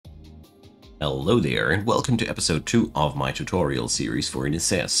Hello there, and welcome to episode 2 of my tutorial series for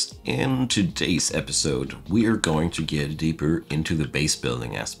Necesse. In today's episode, we are going to get deeper into the base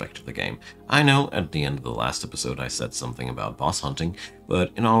building aspect of the game. I know at the end of the last episode I said something about boss hunting,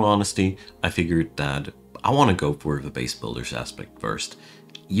 but in all honesty, I figured that I want to go for the base builders aspect first.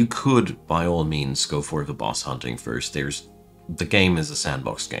 You could, by all means, go for the boss hunting first. The game is a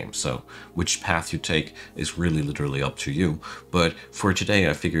sandbox game, so which path you take is really literally up to you. But for today,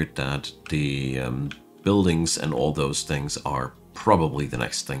 I figured that the buildings and all those things are probably the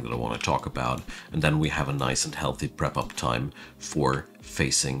next thing that I want to talk about. And then we have a nice and healthy prep up time for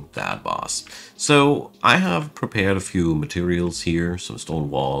facing that boss. So I have prepared a few materials here, some stone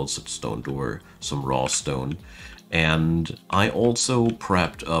walls, a stone door, some raw stone. And I also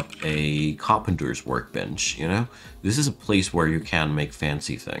prepped up a carpenter's workbench, you know? This is a place where you can make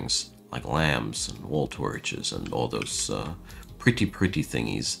fancy things, like lamps and wall torches and all those pretty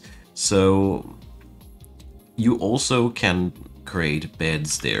thingies. So you also can create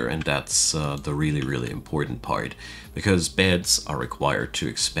beds there, and that's the really important part, because beds are required to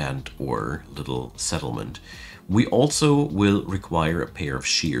expand our little settlement. We also will require a pair of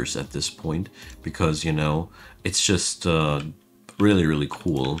shears at this point, because, you know, it's just really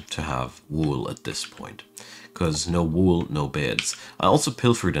cool to have wool at this point. Because no wool, no beds. I also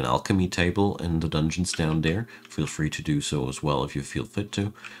pilfered an alchemy table in the dungeons down there. Feel free to do so as well if you feel fit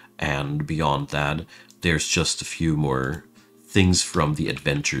to. And beyond that, there's just a few more things from the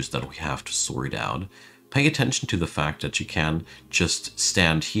adventures that we have to sort out. Pay attention to the fact that you can just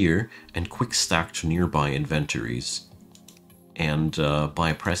stand here and quick stack to nearby inventories. And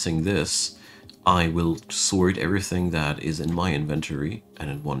by pressing this, I will sort everything that is in my inventory,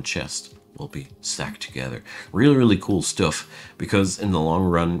 and in one chest will be stacked together. Really cool stuff, because in the long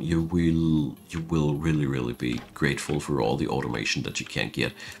run you will really be grateful for all the automation that you can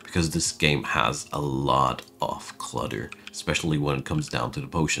get, because this game has a lot of clutter, especially when it comes down to the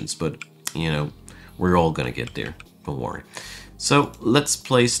potions. But you know, we're all gonna get there, don't worry. So let's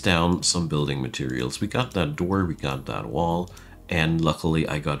place down some building materials. We got that door, we got that wall, and luckily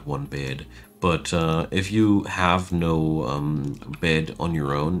I got one bed. But if you have no bed on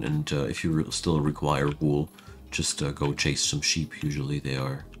your own, and if you still require wool, just go chase some sheep. Usually they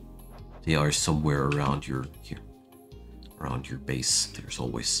are somewhere around around your base. There's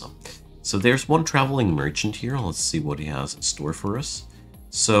always some. So there's one traveling merchant here. Let's see what he has in store for us.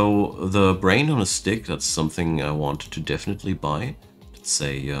 So the brain on a stick, that's something I want to definitely buy. It's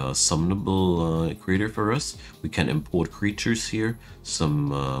a summonable creature for us. We can import creatures here,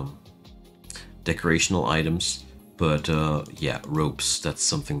 some decorational items, but yeah, ropes, that's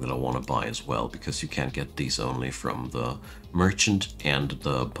something that I want to buy as well, because you can't get these only from the merchant and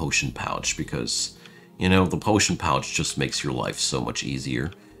the potion pouch, because, you know, the potion pouch just makes your life so much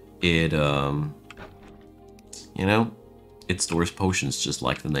easier. It, you know, it stores potions just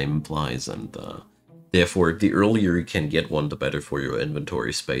like the name implies, and therefore the earlier you can get one, the better for your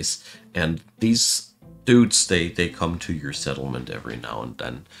inventory space. And these dudes, they come to your settlement every now and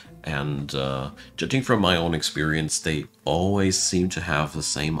then, and judging from my own experience, they always seem to have the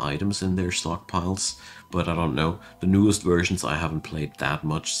same items in their stockpiles. But I don't know, the newest versions I haven't played that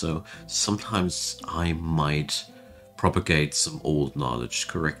much, so sometimes I might propagate some old knowledge.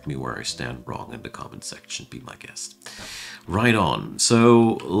 Correct me where I stand wrong in the comment section, be my guest. Right on,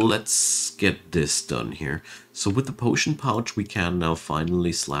 so let's get this done here. So with the potion pouch, we can now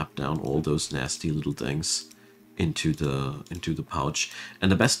finally slap down all those nasty little things into the pouch.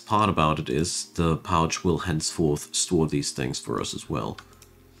 And the best part about it is the pouch will henceforth store these things for us as well.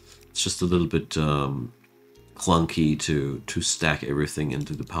 It's just a little bit clunky to stack everything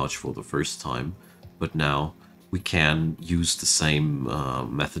into the pouch for the first time, but now we can use the same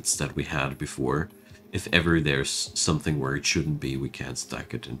methods that we had before. If ever there's something where it shouldn't be, we can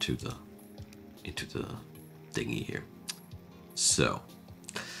stack it into the thingy here. So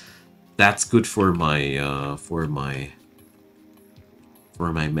that's good for my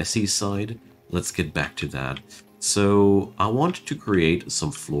messy side. Let's get back to that. So I wanted to create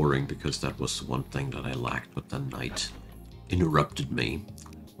some flooring, because that was one thing that I lacked, but the night interrupted me.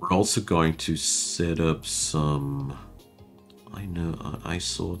 We're also going to set up some... I know, I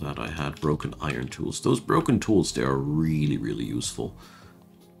saw that I had broken iron tools. Those broken tools, they are really useful.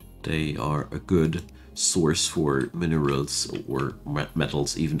 They are a good source for minerals or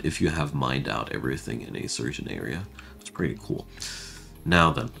metals, even if you have mined out everything in a certain area. It's pretty cool.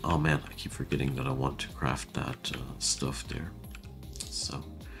 Now then, oh man, I keep forgetting that I want to craft that stuff there. So,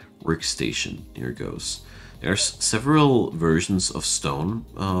 workstation, here goes. There's several versions of stone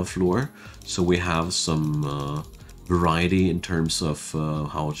floor, so we have some variety in terms of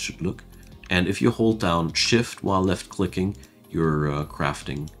how it should look. And if you hold down shift while left clicking, you're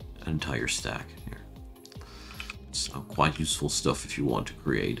crafting an entire stack here. It's quite useful stuff if you want to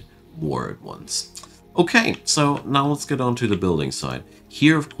create more at once. Okay, so now let's get on to the building side.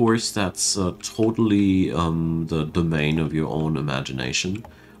 Here, of course, that's totally the domain of your own imagination.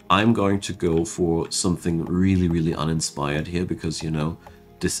 I'm going to go for something really, really uninspired here because, you know,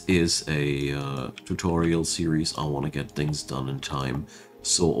 this is a tutorial series. I want to get things done in time.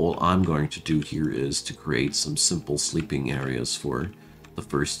 So all I'm going to do here is to create some simple sleeping areas for the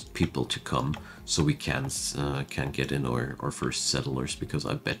first people to come, so we can get in our first settlers, because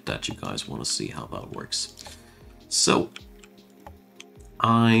I bet that you guys want to see how that works. So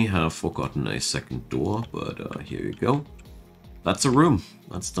I have forgotten a second door, but here you go. That's a room.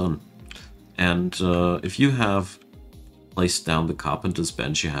 That's done. And if you have placed down the carpenter's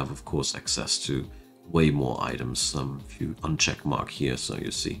bench, you have of course access to way more items. If you uncheck mark here, so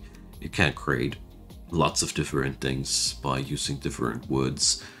you see you can create lots of different things by using different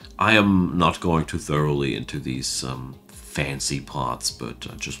woods. I am not going too thoroughly into these fancy parts, but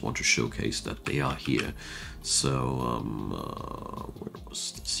I just want to showcase that they are here. So where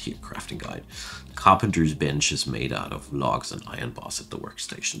was this here? Crafting guide. Carpenter's bench is made out of logs and iron bars at the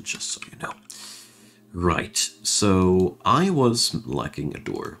workstation, just so you know. Right, so I was lacking a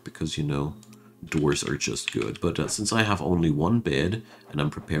door because, you know, doors are just good. But since I have only one bed and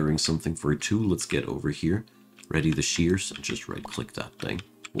I'm preparing something for two, let's get over here. Ready the shears and just right click that thing.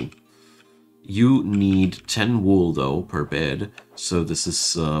 Cool. You need 10 wool though per bed, so this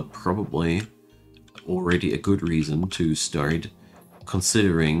is probably already a good reason to start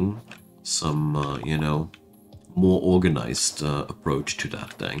considering some, you know, more organized approach to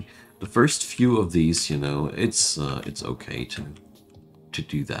that thing. The first few of these, you know, it's okay to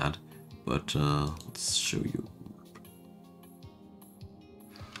do that. But let's show you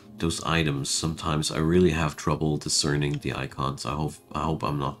those items. Sometimes I really have trouble discerning the icons. I hope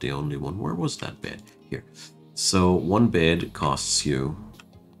I'm not the only one. Where was that bed? Here. So one bed costs you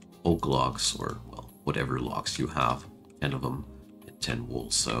oak logs, or well, whatever logs you have, 10 of them, and 10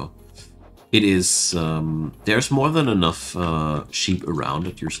 wool. So it is there's more than enough sheep around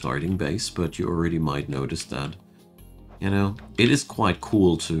at your starting base, but you already might notice that, you know, it is quite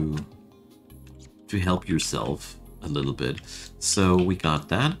cool to help yourself a little bit. So we got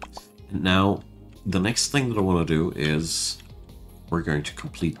that. And now the next thing that I want to do is we're going to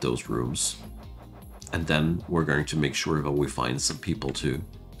complete those rooms. And then we're going to make sure that we find some people to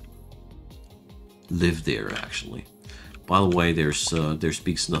live there, actually. By the way, there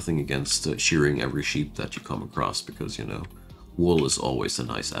speaks nothing against shearing every sheep that you come across, because, you know, wool is always a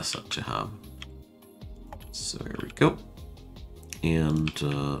nice asset to have. So there we go. And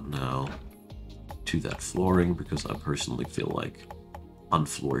now to that flooring, because I personally feel like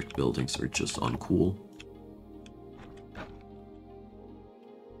unfloored buildings are just uncool.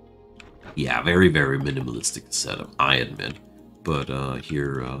 Yeah, very, very minimalistic setup, I admit. But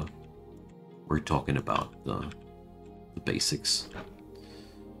here we're talking about the basics.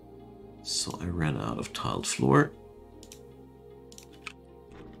 So I ran out of tiled floor.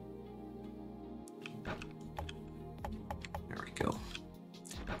 There we go.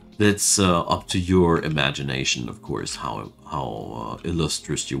 That's up to your imagination, of course, how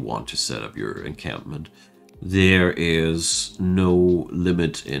illustrious you want to set up your encampment. There is no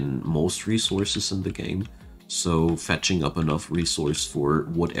limit in most resources in the game, so fetching up enough resource for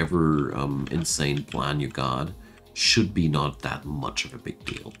whatever insane plan you got should be not that much of a big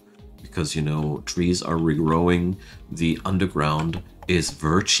deal. Because, you know, trees are regrowing, the underground is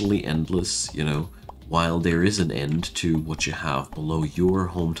virtually endless, you know. While there is an end to what you have below your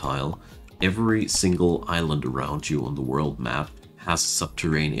home tile, every single island around you on the world map has a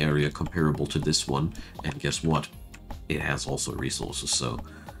subterranean area comparable to this one, and guess what? It has also resources, so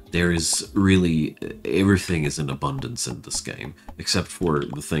there is really, everything is in abundance in this game, except for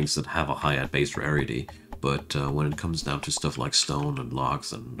the things that have a higher base rarity. But when it comes down to stuff like stone and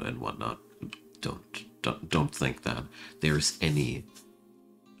logs and whatnot, don't think that there's any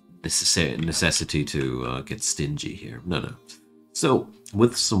necessity to get stingy here. No. So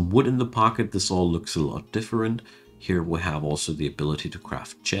with some wood in the pocket, this all looks a lot different. Here we have also the ability to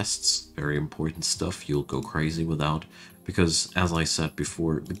craft chests, very important stuff you'll go crazy without, because as I said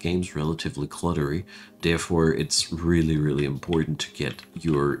before, the game's relatively cluttery, therefore it's really, really important to get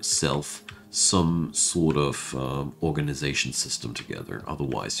yourself some sort of organization system together,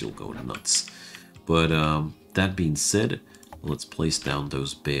 otherwise you'll go nuts. But that being said, let's place down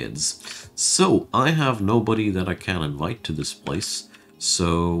those beds. So I have nobody that I can invite to this place,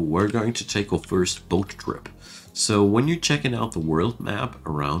 so we're going to take our first boat trip. So when you're checking out the world map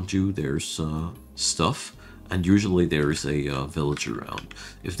around you, there's stuff, and usually there is a village around.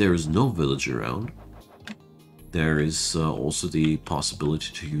 If there is no village around, there is also the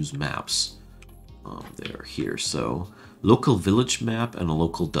possibility to use maps. They're here. So local village map and a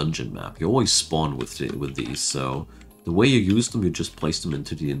local dungeon map. You always spawn with these. So the way you use them, you just place them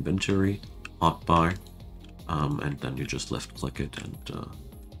into the inventory hotbar, and then you just left click it, and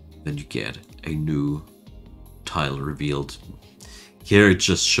then you get a new tile revealed. Here it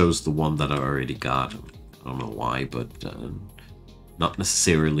just shows the one that I already got. I don't know why, but not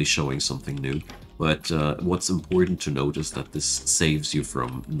necessarily showing something new. But what's important to note is that this saves you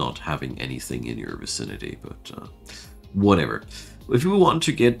from not having anything in your vicinity, but whatever. If we want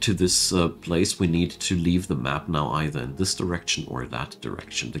to get to this place, we need to leave the map now either in this direction or that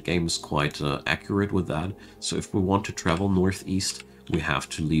direction. The game is quite accurate with that, so if we want to travel northeast, we have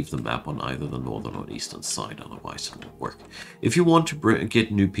to leave the map on either the northern or eastern side, otherwise it won't work. If you want to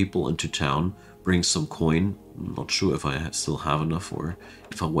get new people into town, bring some coin. I'm not sure if I still have enough, or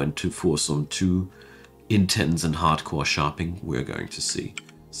if I went for some too intense and hardcore shopping, we're going to see.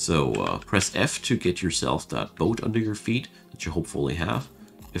 So press F to get yourself that boat under your feet that you hopefully have.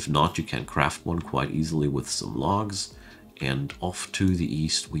 If not, you can craft one quite easily with some logs, and off to the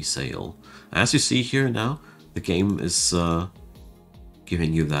east we sail. As you see here now, the game is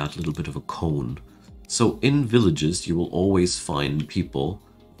giving you that little bit of a cone. So in villages, you will always find people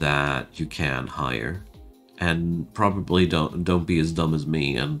that you can hire, and probably don't be as dumb as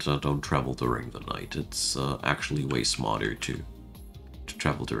me and don't travel during the night. It's actually way smarter to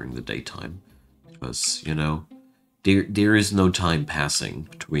travel during the daytime, because you know there is no time passing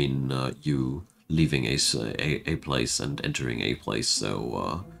between you leaving a place and entering a place.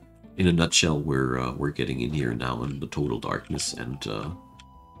 So in a nutshell, we're getting in here now in the total darkness, and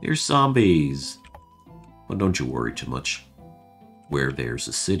there's zombies, but don't you worry too much. Where there's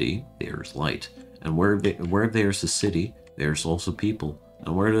a city, there's light. And where there's a city, there's also people.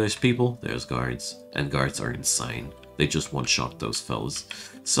 And where there's people, there's guards. And guards are insane. They just one-shot those fellas.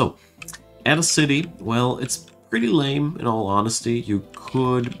 So, at a city, well, it's pretty lame, in all honesty. You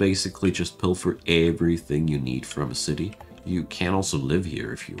could basically just pilfer everything you need from a city. You can also live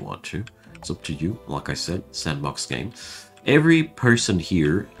here if you want to. It's up to you. Like I said, sandbox game. Every person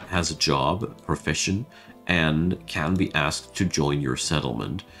here has a job, profession, and can be asked to join your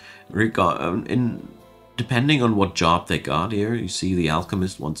settlement. Depending on what job they got here, you see the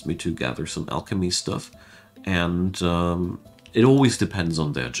alchemist wants me to gather some alchemy stuff, and it always depends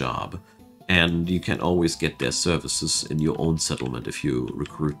on their job. And you can always get their services in your own settlement if you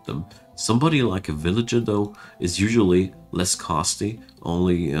recruit them. Somebody like a villager, though, is usually less costly,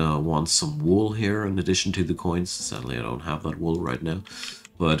 only wants some wool here in addition to the coins. Sadly, I don't have that wool right now.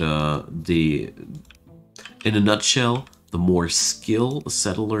 But in a nutshell, the more skill a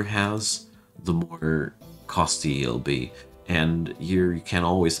settler has, the more costly he'll be. And here you can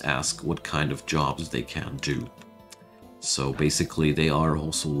always ask what kind of jobs they can do. So basically, they are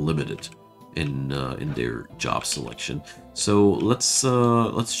also limited in their job selection. So let's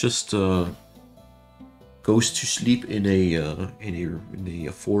just go to sleep in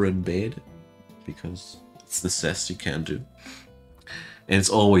a foreign bed, because it's the best you can do. And it's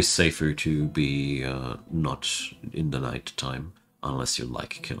always safer to be not in the night time, unless you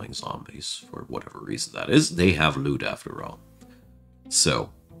like killing zombies for whatever reason that is. They have loot after all.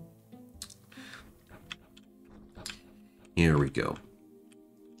 So here we go.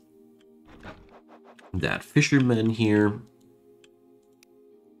 That fisherman here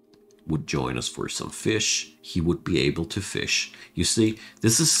would join us for some fish. He would be able to fish. You see,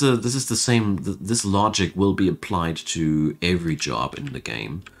 this is the same. This logic will be applied to every job in the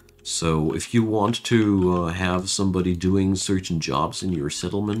game. So if you want to have somebody doing certain jobs in your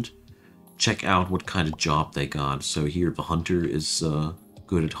settlement, check out what kind of job they got. So here the hunter is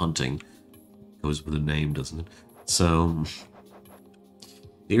good at hunting. Goes with a name, doesn't it? So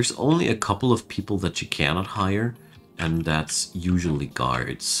there's only a couple of people that you cannot hire, and that's usually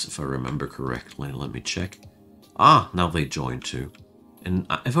guards, if I remember correctly. Let me check. Ah, now they joined too. And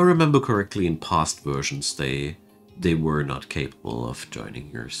if I remember correctly, in past versions, they were not capable of joining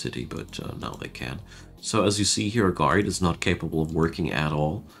your city, but now they can. So as you see here, a guard is not capable of working at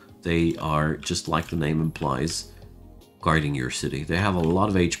all. They are, just like the name implies, guarding your city. They have a lot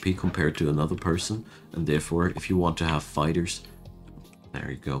of HP compared to another person, and therefore, if you want to have fighters, there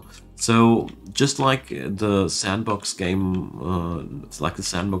you go. So, just like the sandbox game, it's like the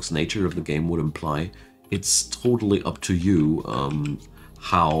sandbox nature of the game would imply, it's totally up to you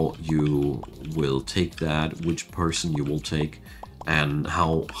how you will take that, which person you will take. and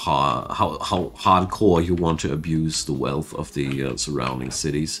how hardcore you want to abuse the wealth of the surrounding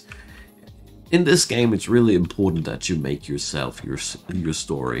cities. In this game, it's really important that you make yourself your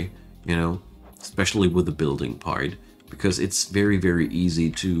story, you know, especially with the building part, because it's very easy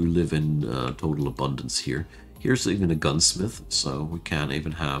to live in total abundance here. Here's even a gunsmith, so we can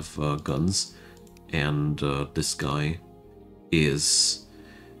even have guns, and this guy is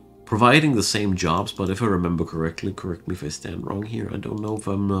providing the same jobs, but if I remember correctly, correct me if I stand wrong here, I don't know if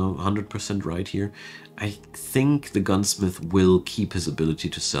I'm 100% right here, I think the gunsmith will keep his ability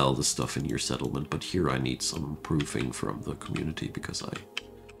to sell the stuff in your settlement, but here I need some proofing from the community because I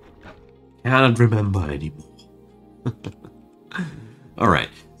cannot remember anymore. Alright,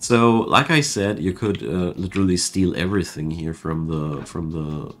 so like I said, you could literally steal everything here from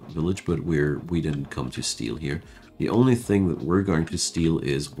the village, but we didn't come to steal here. The only thing that we're going to steal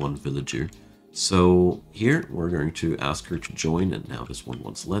is one villager. So here we're going to ask her to join, and now this one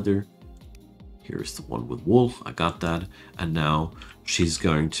wants leather. Here's the one with wool, I got that. And now she's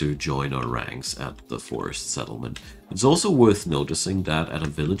going to join our ranks at the forest settlement. It's also worth noticing that at a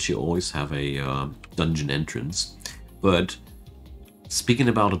village you always have a dungeon entrance. But speaking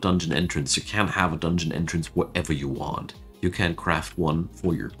about a dungeon entrance, you can't have a dungeon entrance wherever you want. You can craft one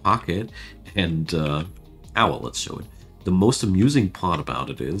for your pocket, and well, let's show it. The most amusing part about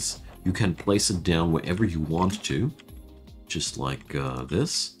it is you can place it down wherever you want to, just like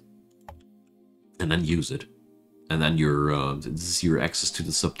this, and then use it. And then this is your access to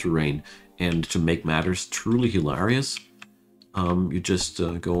the subterranean. And to make matters truly hilarious, you just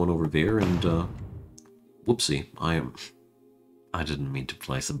go on over there and whoopsie, I didn't mean to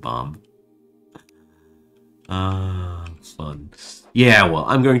place a bomb. Fun. Yeah, well,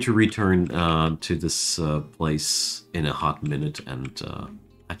 I'm going to return to this place in a hot minute, and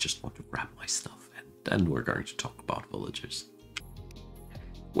I just want to grab my stuff, and then we're going to talk about villagers.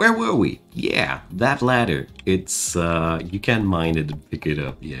 Where were we? Yeah, that ladder. It's, you can mine it and pick it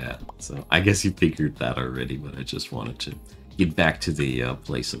up, yeah. So I guess you figured that already, but I just wanted to get back to the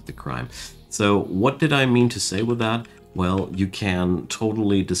place of the crime. So what did I mean to say with that? Well, you can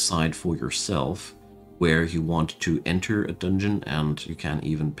totally decide for yourself where you want to enter a dungeon, and you can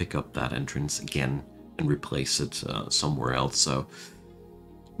even pick up that entrance again and replace it somewhere else. So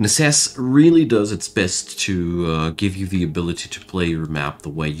Necesse really does its best to give you the ability to play your map the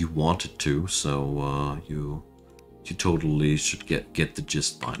way you want it to, so you totally should get the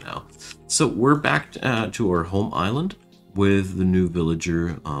gist by now. So we're back to our home island with the new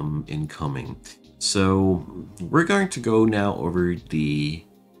villager incoming. So we're going to go now over the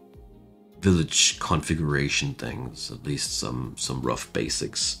village configuration things, at least some rough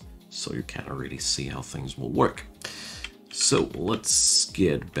basics, so you can already see how things will work. So let's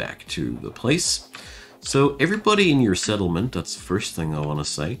get back to the place. So everybody in your settlement, that's the first thing I want to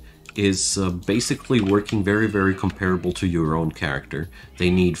say, is basically working very comparable to your own character. They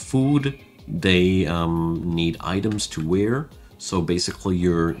need food, they need items to wear. So basically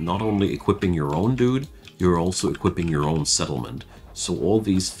you're not only equipping your own dude, you're also equipping your own settlement. So all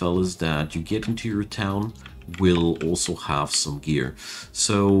these fellas that you get into your town will also have some gear.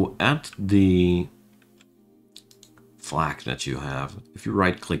 So at the flag that you have, if you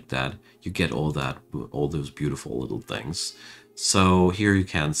right click that, you get all those beautiful little things. So here you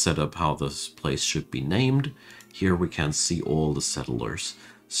can set up how this place should be named. Here we can see all the settlers.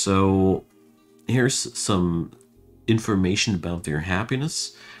 So here's some information about their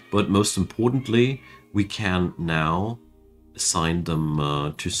happiness, but most importantly, we can now assign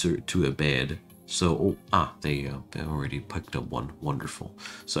them to a bed. So they already picked up one. Wonderful.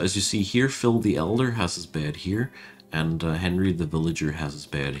 So as you see here, Phil the Elder has his bed here, and Henry the Villager has his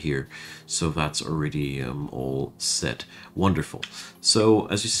bed here. So that's already all set. Wonderful. So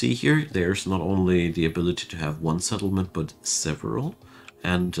as you see here, there's not only the ability to have one settlement, but several.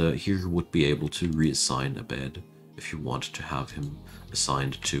 And here you would be able to reassign a bed if you want to have him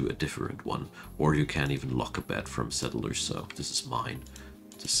assigned to a different one, or you can even lock a bed from settlers. So this is mine.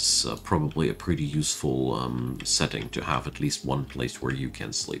 This is probably a pretty useful setting to have at least one place where you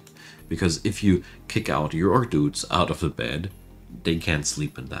can sleep, because if you kick out your dudes out of the bed, they can't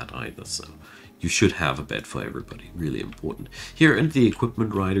sleep in that either. So you should have a bed for everybody. Really important. Here in the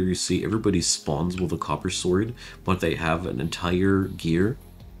equipment rider, you see everybody spawns with a copper sword, but they have an entire gear.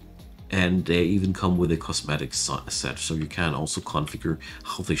 And they even come with a cosmetic set, so you can also configure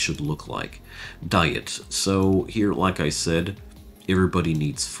how they should look like. Diet. So here, like I said, everybody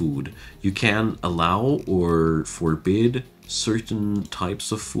needs food. You can allow or forbid certain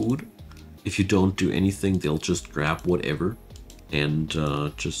types of food. If you don't do anything, they'll just grab whatever and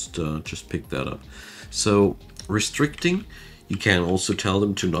just pick that up. So restricting, You can also tell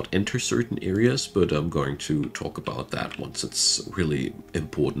them to not enter certain areas, but I'm going to talk about that once it's really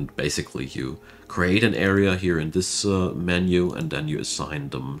important. Basically, you create an area here in this menu, and then you assign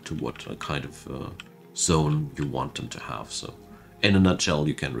them to what kind of zone you want them to have. So, in a nutshell,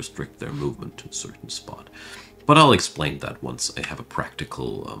 you can restrict their movement to a certain spot. But I'll explain that once I have a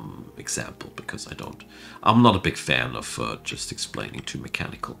practical example, because I'm not a big fan of just explaining too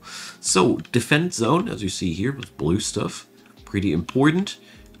mechanical. So, defend zone, as you see here with blue stuff, pretty important.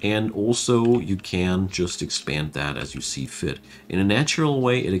 And also you can just expand that as you see fit. In a natural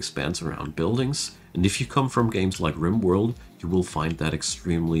way, it expands around buildings. And if you come from games like RimWorld, you will find that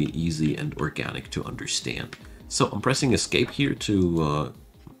extremely easy and organic to understand. So I'm pressing escape here to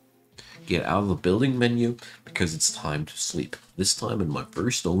get out of the building menu, because it's time to sleep. This time in my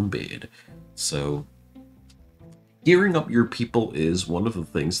first own bed. So gearing up your people is one of the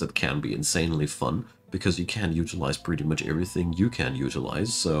things that can be insanely fun, because you can utilize pretty much everything you can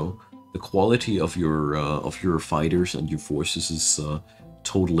utilize. So the quality of your fighters and your forces is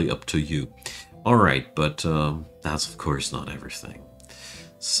totally up to you. All right, but that's of course not everything.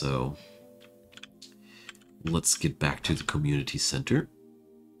 So let's get back to the community center.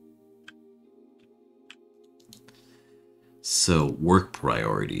 So work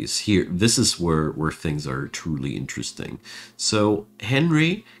priorities here. This is where things are truly interesting. So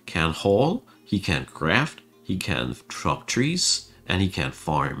Henry can haul, he can craft, he can chop trees, and he can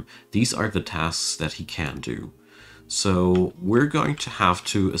farm. These are the tasks that he can do. So we're going to have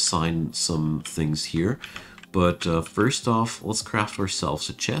to assign some things here. But first off, let's craft ourselves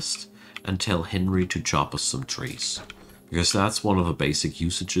a chest and tell Henry to chop us some trees. Because that's one of the basic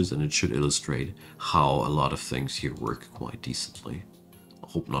usages, and it should illustrate how a lot of things here work quite decently. I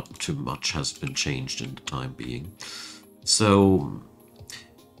hope not too much has been changed in the time being. So,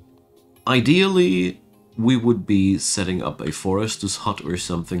 ideally, we would be setting up a forester's hut or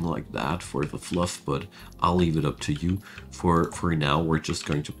something like that for the fluff, but I'll leave it up to you. For now, we're just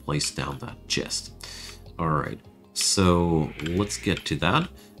going to place down that chest. Alright, so let's get to that.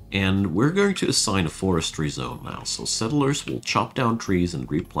 And we're going to assign a forestry zone now. So settlers will chop down trees and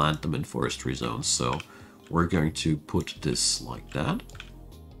replant them in forestry zones. So we're going to put this like that.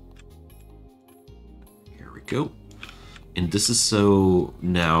 Here we go. And this is so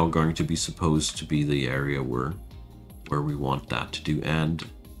now going to be supposed to be the area where we want that to do. And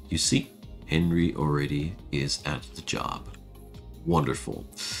you see, Henry already is at the job. Wonderful.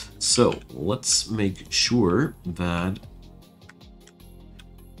 So let's make sure that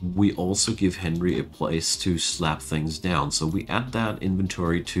we also give Henry a place to slap things down. So we add that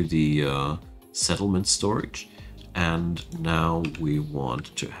inventory to the settlement storage. And now we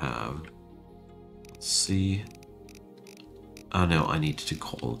want to have, let's see. Oh no, I need to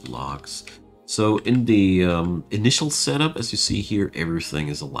call it logs. So in the initial setup, as you see here, everything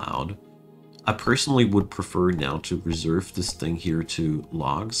is allowed. I personally would prefer now to reserve this thing here to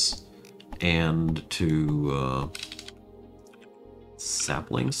logs and to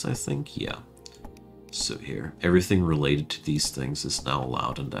saplings, I think. Yeah. So here, everything related to these things is now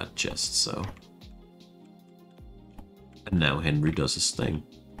allowed in that chest, so. And now Henry does his thing.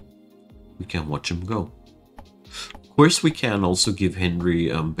 We can watch him go. Of course, we can also give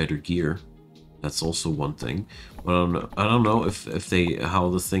Henry better gear. That's also one thing. But I don't know if how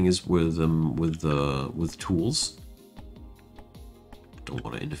the thing is with tools. Don't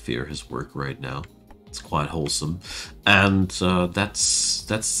want to interfere his work right now. It's quite wholesome, and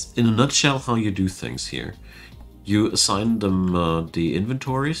that's in a nutshell how you do things here. You assign them the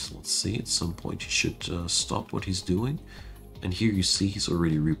inventories. Let's see, at some point he should stop what he's doing, and here you see he's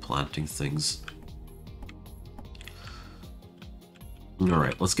already replanting things.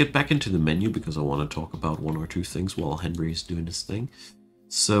 Alright, let's get back into the menu because I want to talk about one or two things while Henry is doing his thing.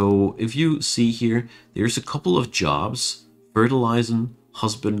 So if you see here, there's a couple of jobs: fertilizing,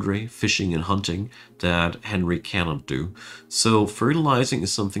 husbandry, fishing, and hunting that Henry cannot do. So fertilizing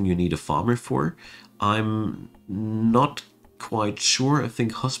is something you need a farmer for. I'm not quite sure. I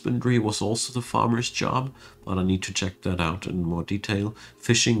think husbandry was also the farmer's job, but I need to check that out in more detail.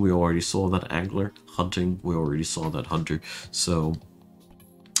 Fishing, we already saw that angler. Hunting, we already saw that hunter. So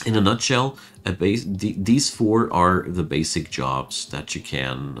in a nutshell, these four are the basic jobs that you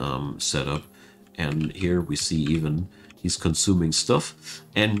can set up. And here we see even he's consuming stuff.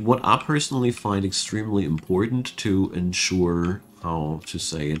 And what I personally find extremely important to ensure, how to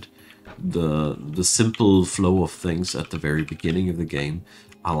say it, the simple flow of things at the very beginning of the game,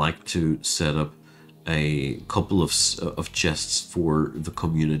 I like to set up a couple of chests for the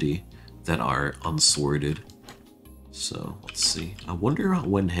community that are unsorted. So let's see. I wonder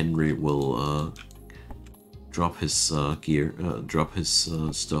when Henry will drop his gear, drop his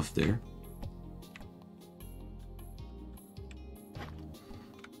stuff there.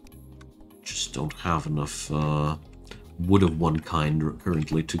 Just don't have enough wood of one kind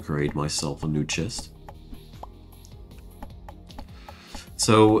currently to create myself a new chest.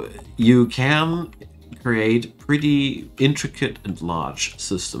 So you can create pretty intricate and large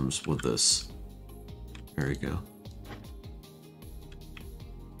systems with this. There we go.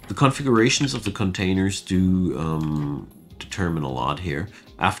 The configurations of the containers do determine a lot here.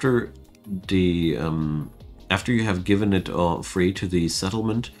 After you have given it free to the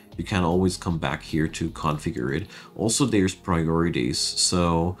settlement, you can always come back here to configure it. Also, there's priorities.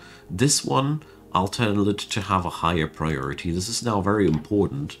 So this one, I'll tell it to have a higher priority. This is now very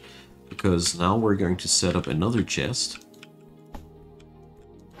important because now we're going to set up another chest.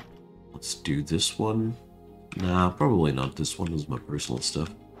 Let's do this one. Nah, probably not this one. This is my personal stuff.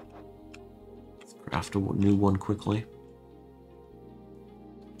 Let's craft a new one quickly.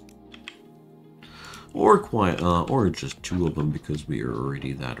 Or just two of them because we are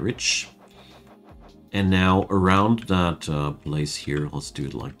already that rich. And now around that place here, let's do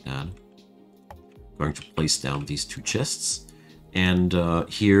it like that. Going to place down these two chests, and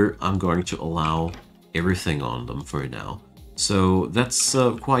here I'm going to allow everything on them for now. So that's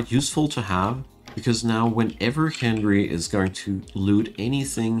quite useful to have, because now whenever Henry is going to loot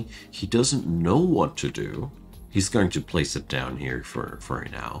anything he doesn't know what to do, he's going to place it down here for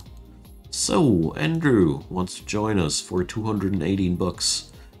now. So Andrew wants to join us for 218 bucks.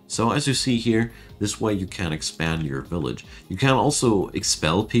 So as you see here, this way you can expand your village. You can also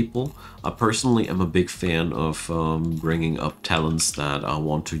expel people. I personally am a big fan of bringing up talents that I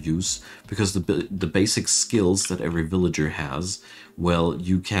want to use, because the basic skills that every villager has, well,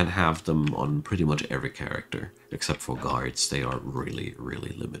 you can have them on pretty much every character, except for guards. They are really,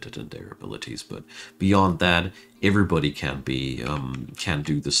 really limited in their abilities. But beyond that, everybody can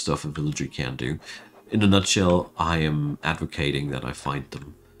do the stuff a villager can do. In a nutshell, I am advocating that I find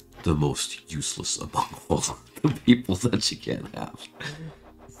them the most useless among all the people that you can have.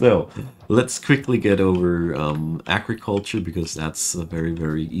 So let's quickly get over agriculture, because that's very,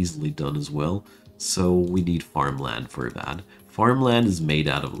 very easily done as well. So we need farmland for that. Farmland is made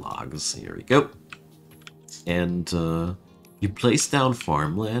out of logs. Here we go. And you place down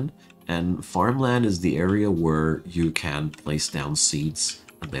farmland, and farmland is the area where you can place down seeds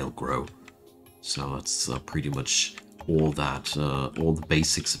and they'll grow. So that's pretty much all the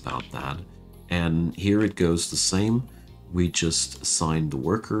basics about that. And here it goes the same. We just assign the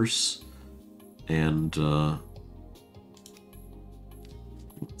workers, and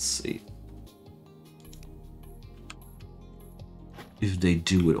let's see if they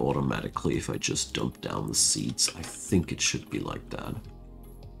do it automatically. If I just dump down the seeds, I think it should be like that.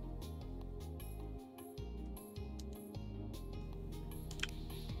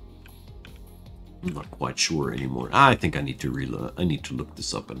 I'm not quite sure anymore. I think I need to look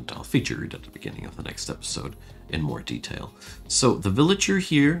this up, and I'll feature it at the beginning of the next episode in more detail. So the villager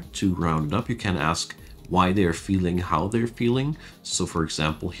here, to round it up, you can ask why they're feeling how they're feeling. So for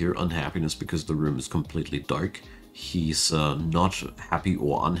example here, unhappiness because the room is completely dark. He's not happy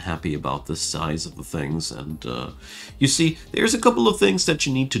or unhappy about the size of the things, and you see there's a couple of things that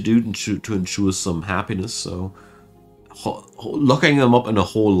you need to do to ensure some happiness. So locking them up in a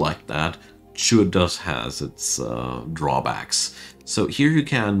hole like that sure does has its drawbacks. So here you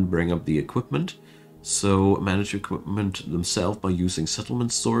can bring up the equipment. So manage equipment themselves by using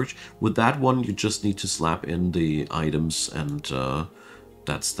settlement storage. With that one, you just need to slap in the items, and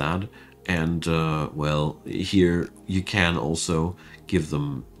that's that. And well, here you can also give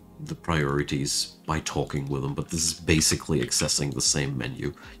them the priorities by talking with them, but this is basically accessing the same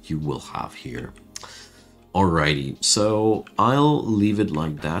menu you will have here. Alrighty, so I'll leave it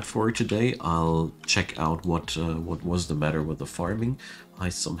like that for today. I'll check out what was the matter with the farming. I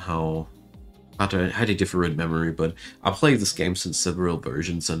somehow had a different memory, but I played this game since several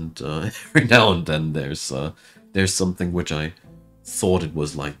versions, and every now and then there's something which I thought it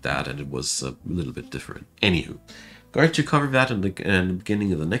was like that, and it was a little bit different. Anywho, going to cover that in the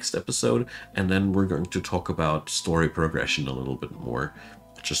beginning of the next episode, and then we're going to talk about story progression a little bit more.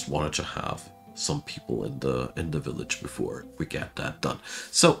 I just wanted to have some people in the village before we get that done.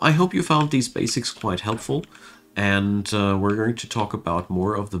 So I hope you found these basics quite helpful, and we're going to talk about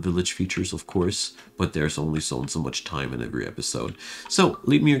more of the village features, of course, but there's only so much time in every episode. So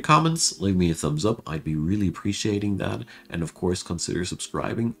leave me your comments, leave me a thumbs up, I'd be really appreciating that, and of course consider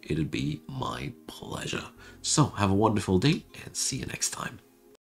subscribing, it'd be my pleasure. So have a wonderful day, and see you next time.